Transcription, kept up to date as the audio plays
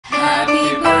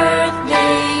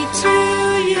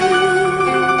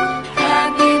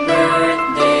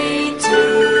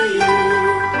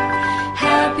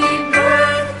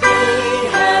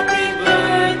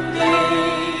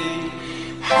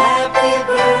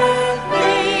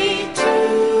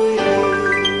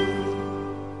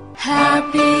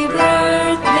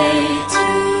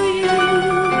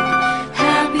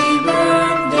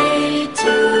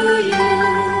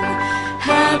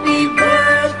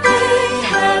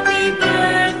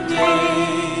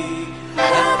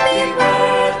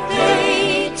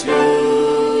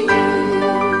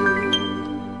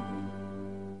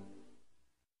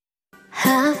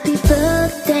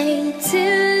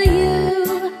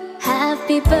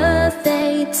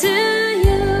birthday to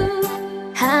you.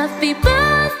 Happy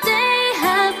birthday,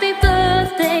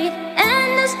 and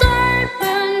the star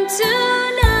burn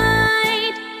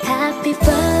tonight. Happy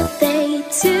birthday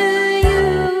to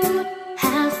you.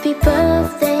 Happy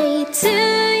birthday to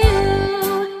you.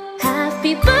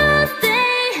 Happy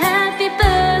birthday, happy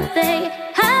birthday,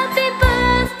 happy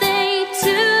birthday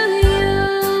to you.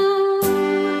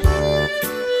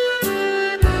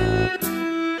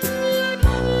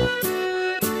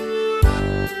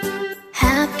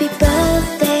 Happy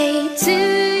birthday to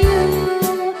you.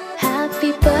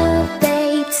 Happy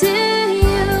birthday to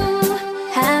you.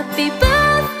 Happy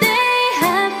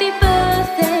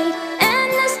birthday, and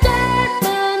the star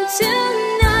burn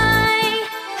tonight.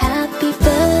 Happy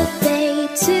birthday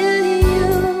to you.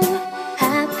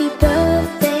 Happy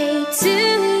birthday to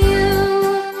you.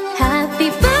 Happy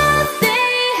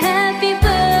birthday, happy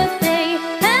birthday,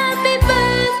 happy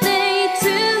birthday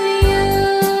to you.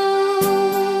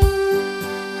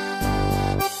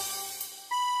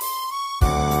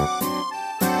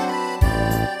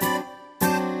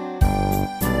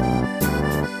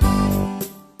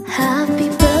 Happy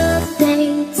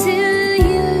birthday to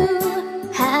you.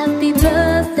 Happy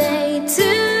birthday to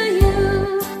you.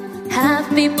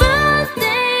 Happy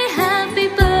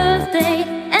birthday,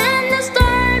 and the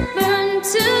star burn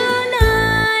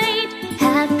tonight.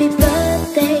 Happy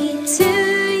birthday to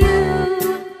you.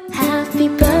 Happy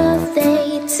birthday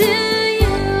to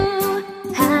you.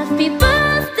 Happy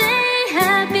birthday,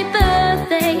 happy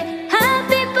birthday,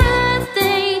 happy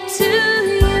birthday to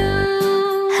you.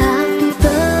 Happy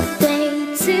birthday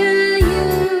to you.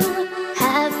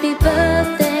 Happy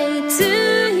birthday to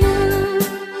you.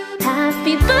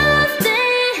 Happy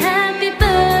birthday, happy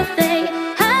birthday,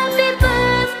 happy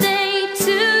birthday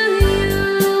to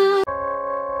you.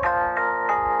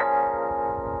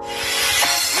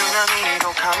 유난히도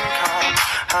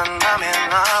캄캄한 밤에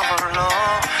나 홀로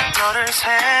너를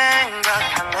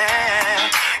생각하네.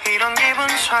 이런 기분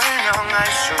설명할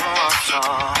수 없어.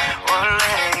 원래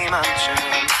이맘쯤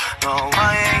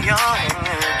너와의 여행을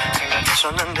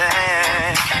생각했었는데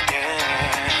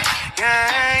yeah,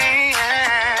 yeah.